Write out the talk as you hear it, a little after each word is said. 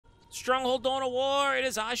Stronghold Dawn of War, it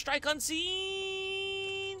is I, Strike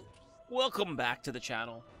Unseen! Welcome back to the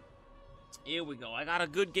channel. Here we go, I got a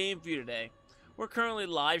good game for you today. We're currently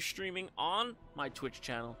live streaming on my Twitch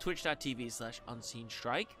channel,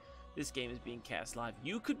 twitch.tv/unseenstrike. This game is being cast live.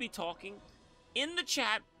 You could be talking in the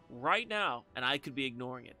chat right now, and I could be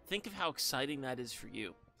ignoring it. Think of how exciting that is for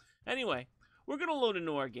you. Anyway, we're going to load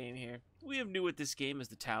into our game here. We have new at this game as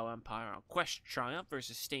the Tau Empire on Quest Triumph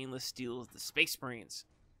versus Stainless Steel as the Space Marines.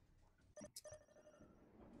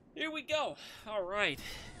 Here we go. Alright.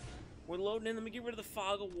 We're loading in. Let me get rid of the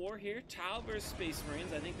fog of war here. Tau versus Space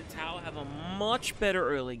Marines. I think the Tau have a much better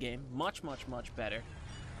early game. Much better.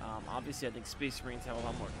 Obviously, I think Space Marines have a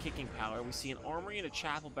lot more kicking power. We see an armory and a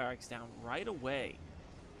chapel barracks down right away.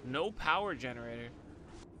 No power generator.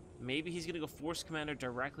 Maybe he's going to go Force Commander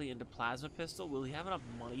directly into Plasma Pistol. Will he have enough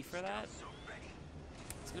money for that?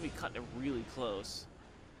 It's going to be cutting it really close.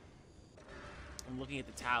 I'm looking at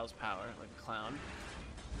the Tau's power like a clown.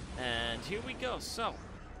 And here we go. So,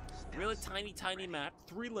 really tiny map.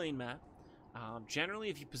 3-lane map. Generally,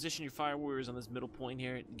 if you position your Fire Warriors on this middle point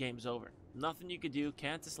here, game's over. Nothing you could do.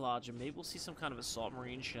 Can't dislodge them. Maybe we'll see some kind of Assault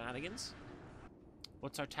Marine shenanigans.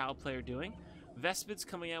 What's our Tau player doing? Vespids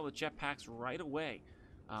coming out with jetpacks right away.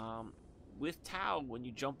 With Tau, when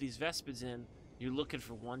you jump these Vespids in, you're looking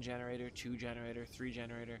for 1 generator, 2 generator, 3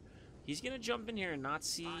 generator. He's going to jump in here and not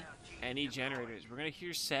see any generators. We're going to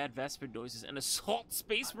hear sad Vespid noises, and Assault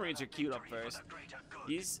Space Marines are queued up first.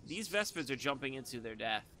 These Vespids are jumping into their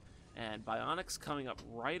death, and Bionics coming up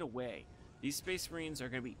right away. These Space Marines are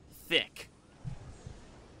going to be thick.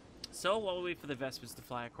 So, while we wait for the Vespids to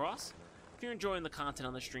fly across, if you're enjoying the content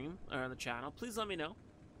on the stream, or on the channel, please let me know.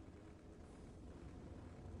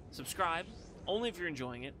 Subscribe, only if you're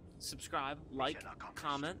enjoying it. Subscribe, like,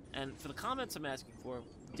 comment, and for the comments I'm asking for,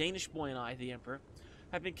 Danish Boy and I, the Emperor,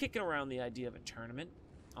 have been kicking around the idea of a tournament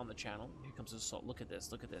on the channel. Here comes Assault. Look at this,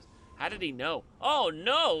 look at this. How did he know? Oh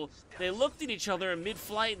no! They looked at each other in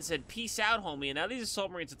mid-flight and said, peace out, homie, and now these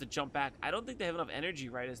Assault Marines have to jump back. I don't think they have enough energy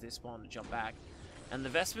right as they spawn to jump back. And the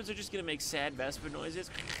Vespids are just going to make sad Vespid noises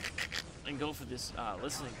and go for this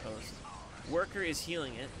listening post. Worker is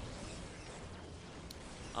healing it.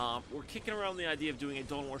 We're kicking around the idea of doing a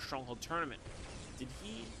Dawn of War Stronghold tournament. Did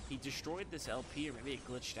he destroyed this LP, or maybe it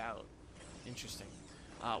glitched out? Interesting.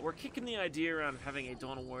 We're kicking the idea around having a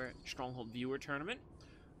Dawn of War Stronghold viewer tournament.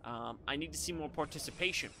 I need to see more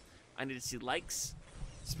participation. I need to see likes,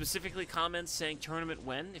 specifically comments saying tournament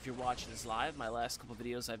when, if you're watching this live. My last couple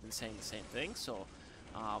videos I've been saying the same thing, so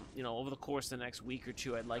you know, over the course of the next week or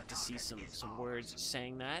two, I'd like to see some words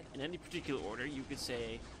saying that. In any particular order, you could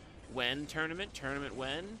say when tournament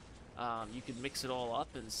when. You could mix it all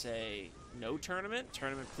up and say no tournament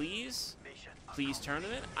please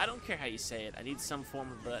tournament. I don't care how you say it. I need some form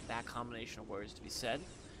of that combination of words to be said.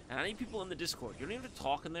 And I need people in the Discord. You don't even have to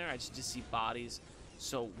talk in there. I just see bodies.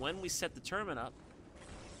 So when we set the tournament up,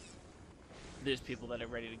 there's people that are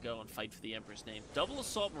ready to go and fight for the Emperor's name. Double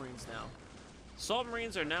Assault Marines now. Assault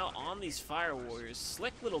Marines are now on these Fire Warriors.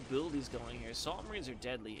 Slick little build he's going here. Assault Marines are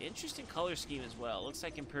deadly. Interesting color scheme as well. Looks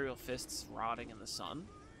like Imperial Fists rotting in the sun.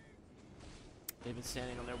 They've been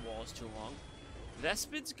standing on their walls too long.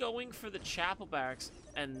 Vespids going for the chapel barracks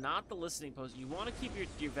and not the listening post. You want to keep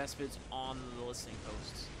your Vespids on the listening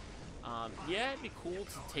posts. Yeah, it'd be cool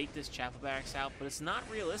to take this chapel barracks out, but it's not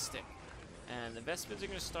realistic. And the Vespids are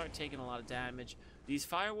going to start taking a lot of damage. These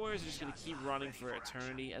Fire Warriors are just going to keep running for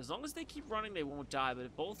eternity. As long as they keep running, they won't die. But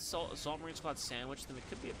if both Assault Marine squads sandwich them, it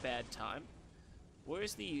could be a bad time.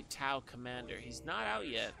 Where's the Tau Commander? He's not out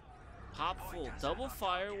yet. Pop full. Double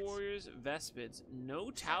Fire Warriors, Vespids.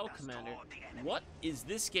 No Tau Commander. What is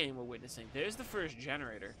this game we're witnessing? There's the first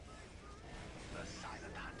generator.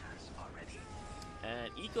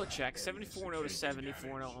 And Eco Check, 74-0 to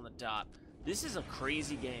 74-0 on the dot. This is a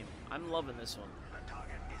crazy game. I'm loving this one.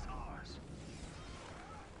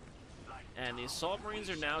 And the Assault Marines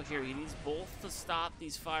are now here. He needs both to stop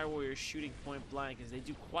these Fire Warriors shooting point blank as they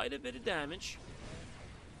do quite a bit of damage.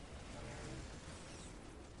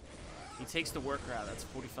 He takes the worker out. That's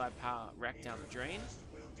 45 power wreck down the drain.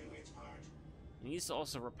 He needs to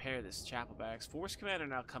also repair this chapel barracks. Force Commander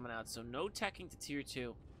now coming out, so no teching to tier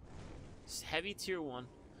 2. It's heavy tier 1.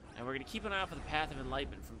 And we're going to keep an eye out for the Path of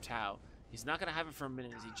Enlightenment from Tau. He's not going to have it for a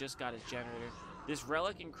minute as he just got his generator. This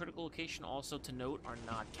relic and critical location also to note are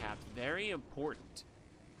not capped. Very important.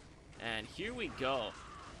 And here we go.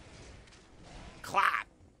 Clap!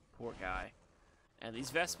 Poor guy. And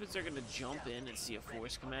these Vespids are going to jump in and see a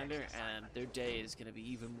Force Commander, and their day is going to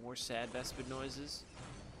be even more sad Vespid noises.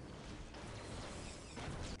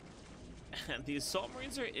 And the Assault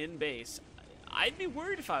Marines are in base. I'd be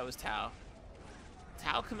worried if I was Tau.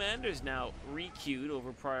 Tau Commander's now re-queued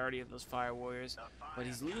over priority of those Fire Warriors, but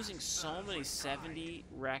he's losing so many 70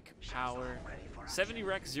 rec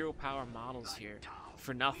 0 power models here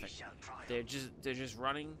for nothing. They're just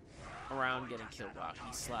running around getting killed. Wow,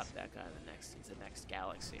 he slapped that guy into the next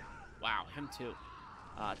galaxy. Wow, him too.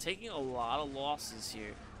 Taking a lot of losses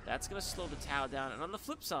here. That's gonna slow the Tau down. And on the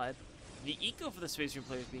flip side, the eco for the Space Marine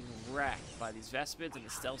player is being wrecked by these Vespids, and the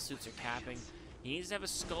stealth suits are capping. He needs to have a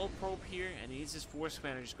skull probe here, and he needs his Force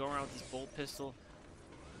Commander just go around with his bolt pistol.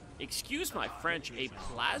 Excuse my French, a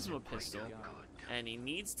plasma pistol. And he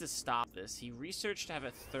needs to stop this. He researched to have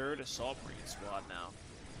a third Assault Marine squad now.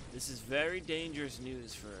 This is very dangerous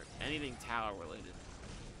news for anything Tau related.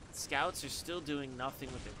 Scouts are still doing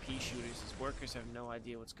nothing with their pea shooters. His workers have no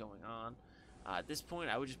idea what's going on. At this point,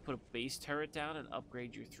 I would just put a base turret down and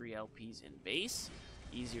upgrade your 3 LPs in base.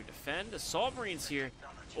 Easier to defend. Assault Marines here.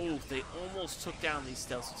 Oh, they almost took down these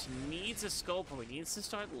stealth suits. He needs a skull probe. He needs to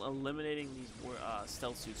start eliminating these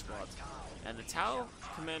stealth suit squads. And the Tau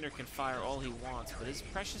Commander can fire all he wants, but his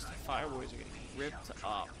precious Fire Warriors are getting ripped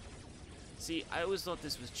up. See, I always thought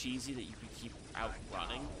this was cheesy that you could keep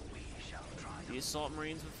outrunning the Assault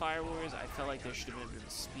Marines with Fire Warriors. I felt like there should have been a bit of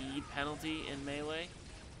a speed penalty in melee.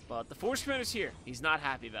 But the Force Commander's here. He's not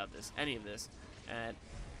happy about this, any of this. And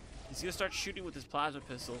he's going to start shooting with his plasma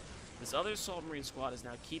pistol. This other Assault Marine squad is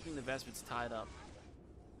now keeping the Vespids tied up.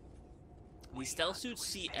 These stealth suits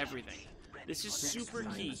see everything. This is super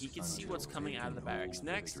key. He can see what's coming out of the barracks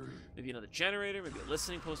next. Maybe another generator, maybe a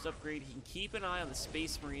listening post upgrade. He can keep an eye on the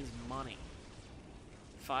Space Marines' money.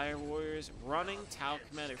 Fire Warriors running, Tau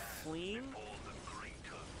Commander fleeing.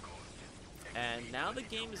 And now the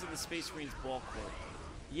game is in the Space Marines' ball court.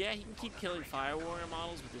 Yeah, he can keep killing Fire Warrior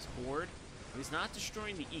models with his horde, but he's not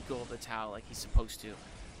destroying the eco of the Tau like he's supposed to.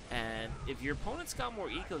 And if your opponent's got more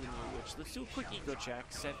eco than you, which let's do a quick eco check,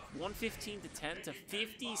 set 115 to 10 to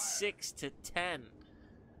 56 to 10.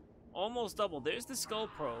 Almost double. There's the skull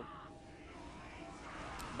probe.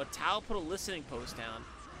 But Tau put a listening post down,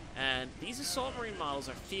 and these Assault Marine models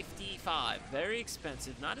are 55. Very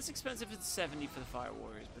expensive. Not as expensive as 70 for the Fire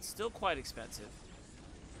Warriors, but still quite expensive.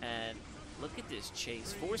 And look at this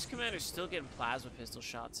chase. Force Commander's still getting plasma pistol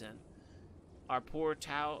shots in. Our poor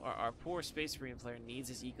our poor Space Marine player needs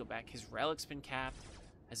his eco back. His relic's been capped.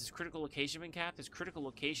 Has his critical location been capped? His critical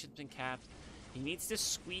location's been capped. He needs to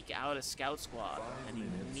squeak out a scout squad, and he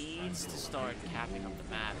needs to start capping up the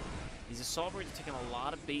map. These Assault Marines are taking a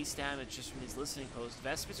lot of base damage just from these listening posts.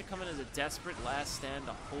 Vespids are coming as a desperate last stand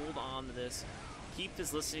to hold on to this. Keep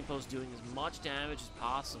this listening post doing as much damage as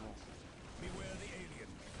possible.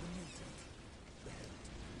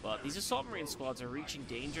 But these Assault Marine squads are reaching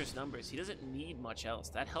dangerous numbers. He doesn't need much else.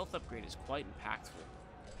 That health upgrade is quite impactful.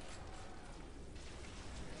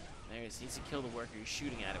 There he is. He needs to kill the worker. He's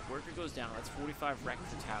shooting at it. Worker goes down. That's 45 wreck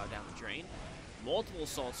for Tau down the drain. Multiple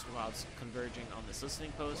assault squads converging on this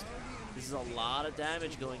listening post. This is a lot of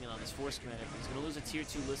damage going in on this Force Commander. He's going to lose a tier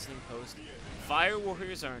 2 listening post. Fire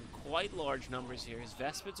Warriors are in quite large numbers here. His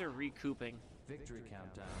Vespids are recouping. Victory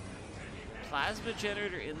countdown. Plasma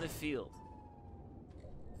generator in the field.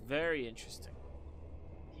 Very interesting.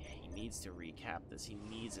 Yeah, he needs to recap this. He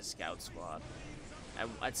needs a scout squad.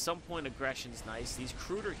 At some point, aggression's nice. These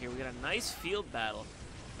Cruder here, we got a nice field battle.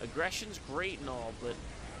 Aggression's great and all, but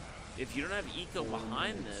if you don't have eco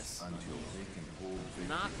behind this,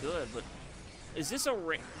 not good. But is this a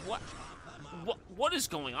what is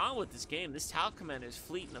going on with this game? This Tau Commander is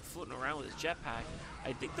fleeting and footing around with his jetpack.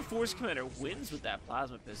 I think the Force Commander wins with that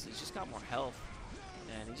plasma pistol. He's just got more health.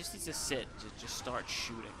 And he just needs to sit, just start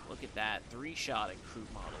shooting. Look at that, 3-shotting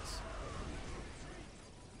Crude models.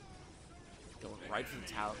 Going right for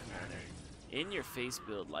the Tau Commander. In your face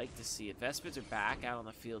build, like to see it. Vespids are back out on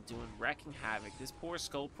the field doing wrecking havoc. This poor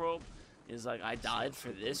Skull Probe is like, I died for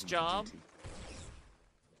this job?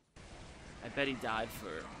 I bet he died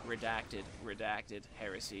for redacted,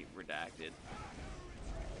 heresy, redacted.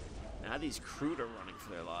 Now these Crude are running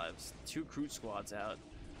for their lives. 2 Crude squads out.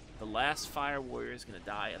 The last Fire Warrior is going to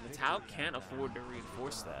die, and the Tau can't afford to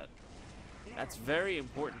reinforce that. That's very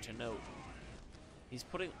important to note. He's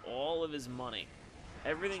putting all of his money,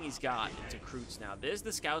 everything he's got, into Croots now. There's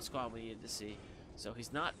the Scout Squad we needed to see. So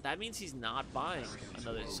he's not, that means he's not buying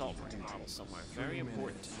another Assault Marine model somewhere. Very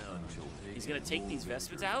important to note. He's going to take these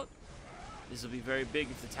Vespids out. This will be very big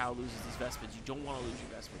if the Tau loses these Vespids. You don't want to lose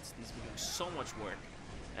your Vespids. These are doing so much work.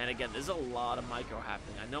 And again, there's a lot of micro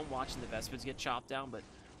happening. I know I'm watching the Vespids get chopped down, but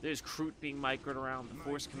there's Kroot being microed around. The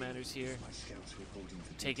Force Commander's here.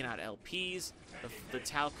 Taking out LPs. The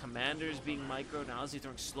Tau Commander's being microed. Now as he's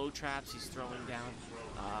throwing slow traps, he's throwing down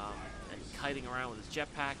and kiting around with his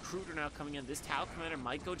jetpack. Kroot are now coming in. This Tau Commander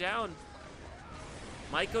might go down.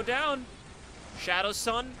 Might go down. Shadow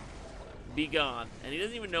Sun, be gone. And he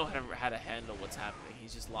doesn't even know how to handle what's happening.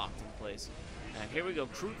 He's just locked in place. And here we go,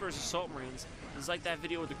 Kroot versus Assault Marines. This is like that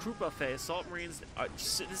video with the Kroot buffet. Assault Marines,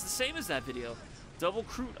 this is the same as that video. Double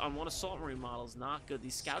Kroot on one Assault Marine model is not good.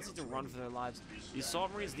 These scouts need to run for their lives. The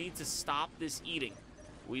Assault Marines need to stop this eating.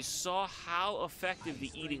 We saw how effective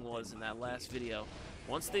the eating was in that last video.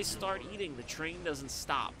 Once they start eating, the train doesn't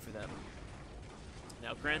stop for them.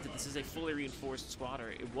 Now, granted, this is a fully reinforced squad, or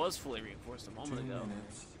it was fully reinforced a moment ago.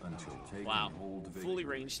 Wow, fully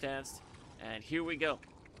range stanced. And here we go.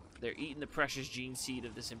 They're eating the precious gene seed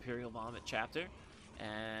of this Imperial Vomit chapter.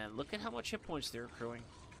 And look at how much hit points they're accruing.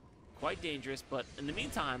 Quite dangerous, but in the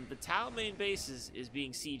meantime, the Tau main base is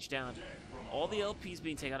being sieged down. All the LPs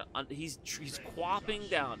being taken out. He's quapping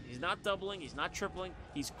down. He's not doubling. He's not tripling.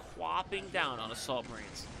 He's quapping down on Assault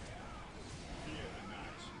Marines.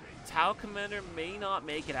 Tau Commander may not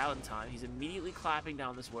make it out in time. He's immediately clapping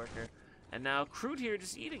down this worker. And now Kroot here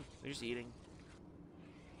just eating. They're just eating.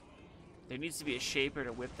 There needs to be a shaper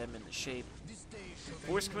to whip them into shape.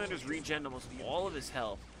 Force Commander's regen almost all of his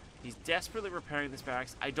health. He's desperately repairing this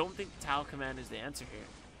barracks. I don't think the Tau Commander is the answer here.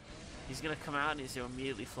 He's going to come out and he's going to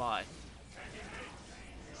immediately fly.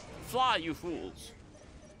 Fly, you fools!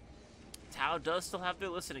 Tau does still have their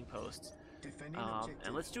listening posts.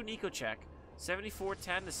 And let's do an eco check.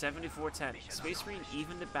 7410 to 7410. Space Marine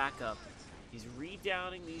evened it back up. He's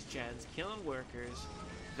redowning these gens, killing workers.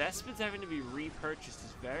 Vespid's having to be repurchased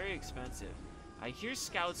is very expensive. I hear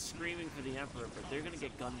scouts screaming for the Emperor, but they're going to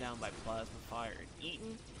get gunned down by plasma fire.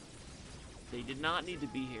 Eaton, they did not need to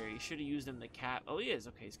be here. He should have used them to cap. Oh, he is.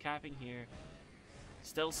 Okay, he's capping here.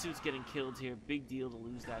 Stealth suit's getting killed here. Big deal to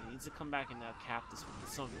lose that. He needs to come back and now cap this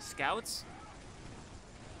with some of the scouts.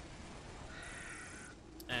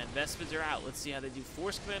 And Vespids are out. Let's see how they do.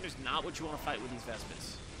 Force Commander's not what you want to fight with these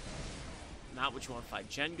Vespids. Not what you want to fight.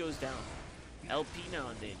 Gen goes down. LP now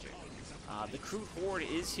in danger. The Kroot Horde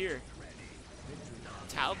is here.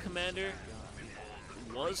 Tau Commander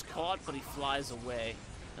was caught, but he flies away.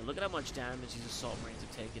 And look at how much damage these Assault Marines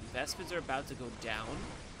have taken. Vespids are about to go down.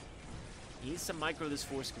 He needs to micro this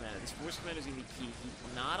Force Commander. This Force Commander is going to be key.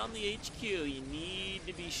 He's not on the HQ. You need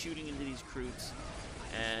to be shooting into these Kroots.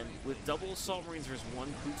 And with double Assault Marines versus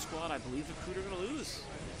one Kroot squad, I believe the Kroot are going to lose.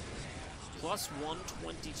 Plus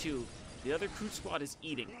 122. The other Kroot squad is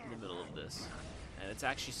eating in the middle of this. And it's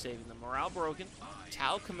actually saving them. Morale broken.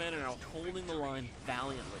 Tau Commander now holding the line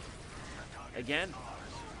valiantly. Again,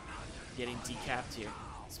 getting decapped here.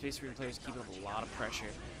 Space Marine players keeping up a lot of pressure.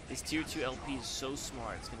 This Tier 2 LP is so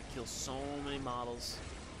smart. It's going to kill so many models.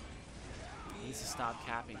 He needs to stop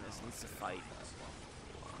capping this. He needs to fight.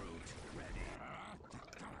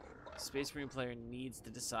 Space Marine player needs to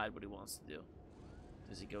decide what he wants to do.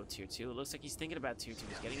 Does he go Tier 2? It looks like he's thinking about Tier 2.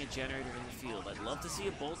 He's getting a generator in the field. I'd love to see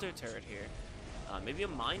a bolter turret here. Maybe a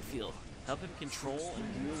minefield. Help him control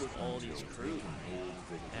and deal with all these Kroot.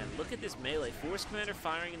 And look at this melee. Force Commander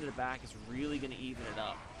firing into the back is really going to even it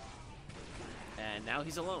up. And now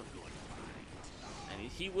he's alone.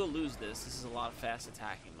 And he will lose this. This is a lot of fast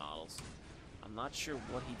attacking models. I'm not sure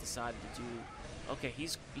what he decided to do. Okay,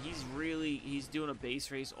 he's doing a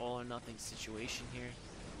base race all or nothing situation here.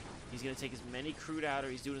 He's going to take as many Kroot out, or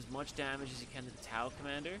he's doing as much damage as he can to the Tau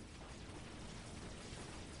Commander.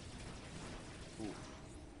 Ooh.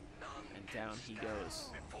 And down he goes.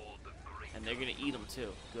 And they're going to eat him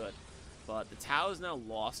too. Good. But the Tau has now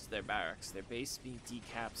lost their barracks. Their base is being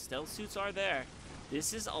decapped. Stealth suits are there.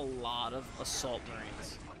 This is a lot of Assault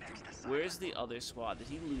Marines. Where's the other squad? Did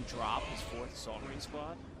he drop his 4th Assault Marine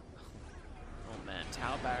squad? Oh man,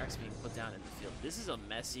 Tau barracks being put down in the field. This is a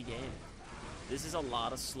messy game. This is a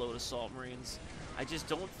lot of slowed Assault Marines. I just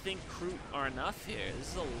don't think Kroot are enough here.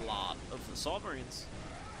 This is a lot of Assault Marines.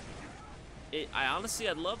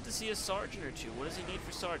 I'd love to see a Sergeant or two. What does he need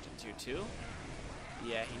for Sergeant? Tier 2?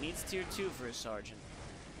 Yeah, he needs Tier 2 for a Sergeant.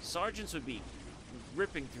 Sergeants would be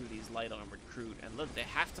ripping through these light armored Kroot. And look, they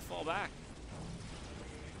have to fall back.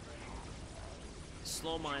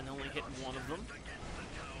 Slow mine only hit one of them.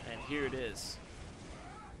 And here it is.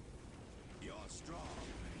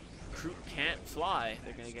 Kroot can't fly.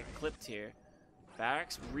 They're going to get clipped here.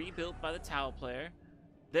 Barracks rebuilt by the Tau player.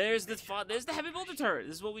 There's the heavy bolter turret.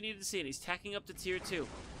 This is what we needed to see. And he's tacking up to Tier 2.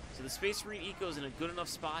 So the Space Marine Eco is in a good enough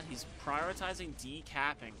spot. He's prioritizing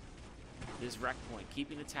decapping this wreck point.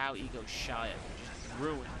 Keeping the Tau Eco shy of it. Just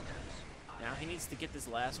ruined. Now he needs to get this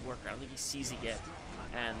last worker. I don't think he sees it yet.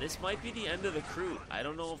 And this might be the end of the Kroot. I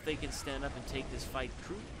don't know if they can stand up and take this fight.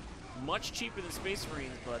 Kroot, much cheaper than Space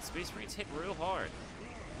Marines, but Space Marines hit real hard.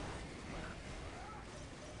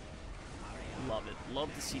 Love it.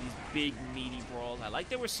 Love to see these big, meaty brawls. I like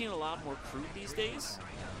that we're seeing a lot more Kroot these days.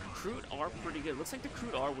 Kroot are pretty good. Looks like the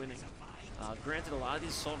Kroot are winning. Granted, a lot of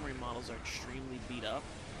these Assault Marine models are extremely beat up.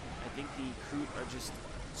 I think the Kroot are just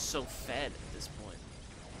so fed at this point.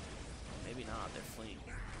 Maybe not. They're fleeing.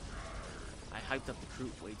 I hyped up the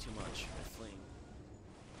Kroot way too much. They're fleeing.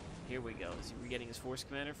 Here we go. Is he getting his Force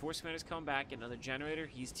Commander? Force Commander's coming back. Another generator.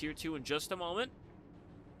 He's tier 2 in just a moment.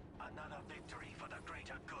 Another victory for the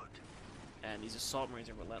greater good. And these Assault Marines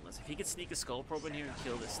are relentless. If he could sneak a Skull Probe in here and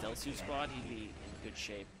kill this Stealth Suit squad, he'd be in good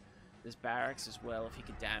shape. This Barracks as well, if he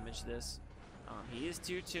could damage this. He is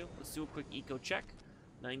tier 2. Let's do a quick eco check.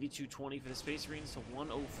 9220 for the Space Marines to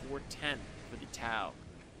 10410 for the Tau.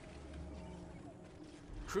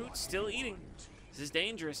 Kroot still eating. This is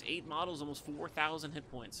dangerous. 8 models, almost 4,000 hit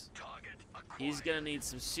points. He's gonna need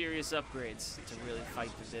some serious upgrades to really fight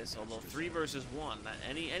through this. Although 3 versus 1,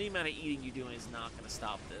 any amount of eating you're doing is not gonna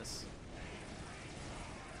stop this.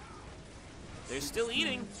 They're still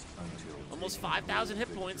eating. Almost 5,000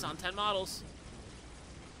 hit points on 10 models.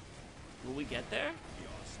 Will we get there?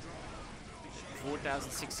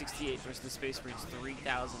 4,668 versus the Space Marines,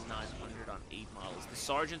 3,900 on 8 models. The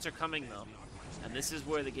Sergeants are coming though. And this is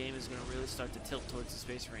where the game is going to really start to tilt towards the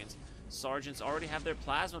Space Marines. Sergeants already have their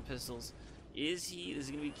plasma pistols. This is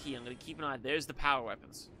going to be key. I'm going to keep an eye. There's the power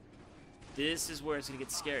weapons. This is where it's going to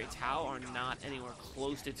get scary. Tau are not anywhere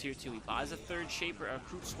close to tier 2. He buys a 3rd Shaper, a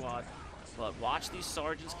Kroot squad. But watch these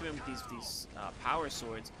Sergeants come in with these power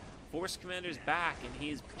swords. Force Commander's back, and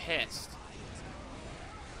he is pissed.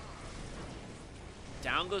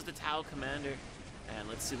 Down goes the Tau Commander. And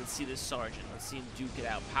let's see this Sergeant. Let's see him duke it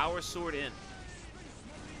out. Power sword in.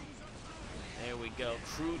 There we go.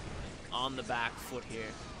 Kroot on the back foot here.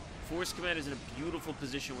 Force Commander's in a beautiful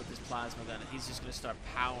position with this plasma gun, and he's just going to start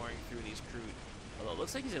powering through these Kroot. Although it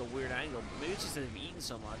looks like he's at a weird angle, but maybe it's just that he's eaten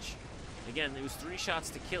so much. Again, it was 3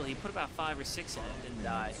 shots to kill. He put about 5 or 6 in it and didn't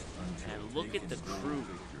die. And look at the Kroot.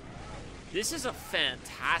 This is a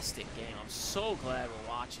fantastic game. I'm so glad we're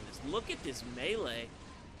watching this. Look at this melee.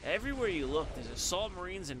 Everywhere you look, there's Assault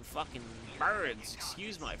Marines and fucking birds.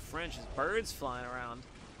 Excuse my French. There's birds flying around.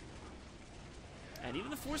 And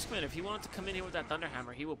even the Force Commander, if he wanted to come in here with that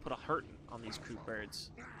Thunderhammer, he will put a hurt on these Kroot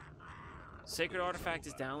birds. Sacred Artifact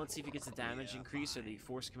is down. Let's see if he gets the damage increase or the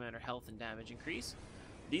Force Commander health and damage increase.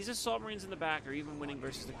 These Assault Marines in the back are even winning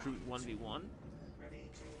versus the Kroot 1v1.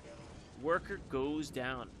 Worker goes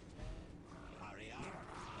down.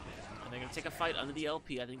 And they're going to take a fight under the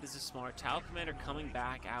LP. I think this is smart. Tau Commander coming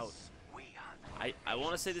back out. I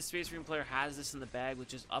want to say the Space Marine player has this in the bag with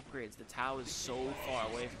just upgrades. The Tau is so far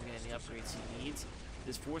away from getting the upgrades he needs.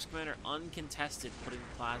 This Force Commander uncontested putting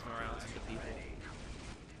plasma rounds into people.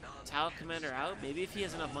 Tau Commander out. Maybe if he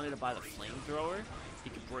has enough money to buy the Flamethrower, he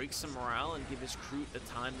could break some morale and give his Kroot the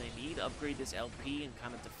time they need, upgrade this LP and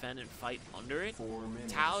kind of defend and fight under it.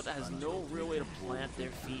 Tau has no real way to plant their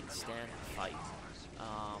feet and stand and fight.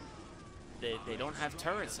 They don't have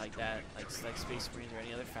turrets like that, like Space Marines or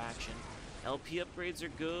any other faction. LP upgrades are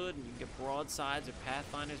good, and you can get broadsides or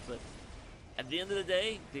pathfinders, but at the end of the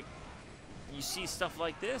day, you see stuff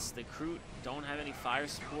like this. The Kroot don't have any fire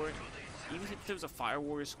support. Even if there was a Fire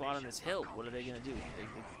Warrior squad on this hill, what are they going to do?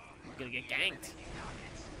 They're going to get ganked.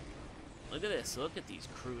 Look at this. Look at these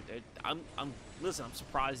Kroot. Listen, I'm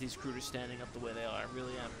surprised these Kroot are standing up the way they are. I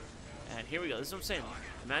really am. And here we go. This is what I'm saying.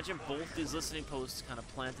 Imagine both these listening posts kind of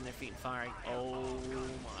planting their feet and firing. Oh,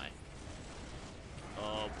 my.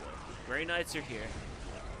 Oh, boy. Grey Knights are here,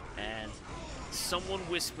 and someone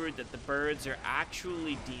whispered that the birds are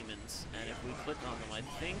actually demons, and if we click on them, I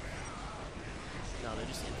think... No, they're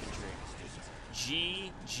just infantry.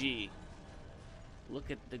 GG. Look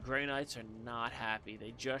at the Grey Knights are not happy.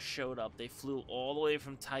 They just showed up. They flew all the way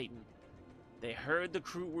from Titan. They heard the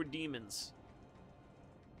Kroot were demons.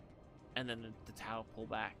 And then the Tau pulled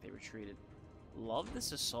back. They retreated. Love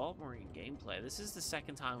this Assault Marine gameplay. This is the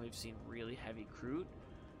second time we've seen really heavy Kroot.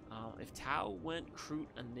 If Tau went Kroot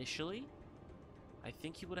initially, I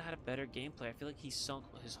think he would have had a better gameplay. I feel like he sunk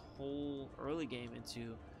his whole early game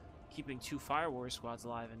into keeping 2 Fire Warrior squads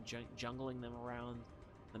alive and jungling them around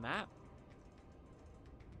the map.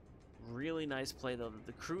 Really nice play, though.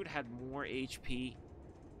 The Kroot had more HP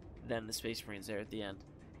than the Space Marines there at the end.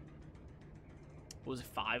 What was it,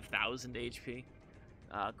 5,000 HP?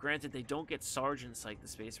 Granted, they don't get Sergeants like the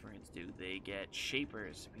Space Marines do. They get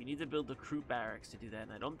Shapers. You need to build the Kroot barracks to do that,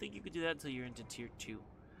 and I don't think you could do that until you're into Tier 2.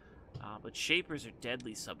 But Shapers are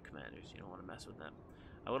deadly sub-commanders. You don't want to mess with them.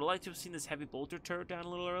 I would have liked to have seen this Heavy Bolter turret down a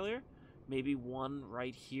little earlier. Maybe one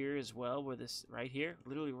right here as well, where this, right here,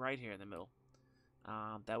 literally right here in the middle.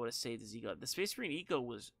 That would have saved his ego. The Space Marine ego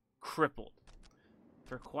was crippled.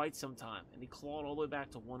 for quite some time, and he clawed all the way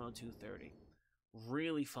back to 102.30.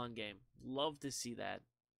 Really fun game. Love to see that.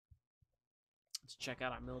 Let's check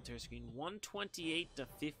out our military screen. 128 to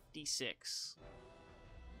 56.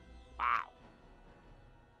 Wow.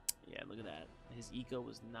 Yeah, look at that. His eco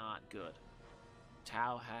was not good.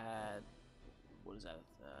 Tau had, what is that,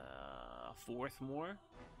 a fourth more?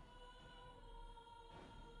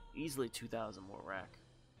 Easily 2,000 more rack.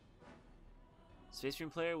 Space Marine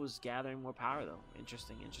player was gathering more power, though.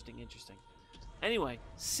 Interesting. Anyway,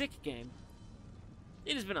 sick game.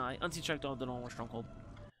 It has been Unseen Strike Dog, the Dawn War Stronghold.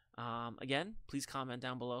 Again, please comment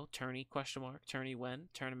down below. Tourney, ? Tourney when?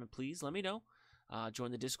 Tournament, please. Let me know.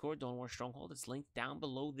 Join the Discord, Dawn War Stronghold. It's linked down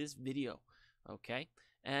below this video. Okay?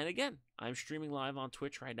 And again, I'm streaming live on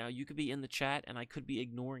Twitch right now. You could be in the chat, and I could be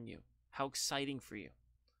ignoring you. How exciting for you.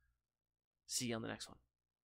 See you on the next one.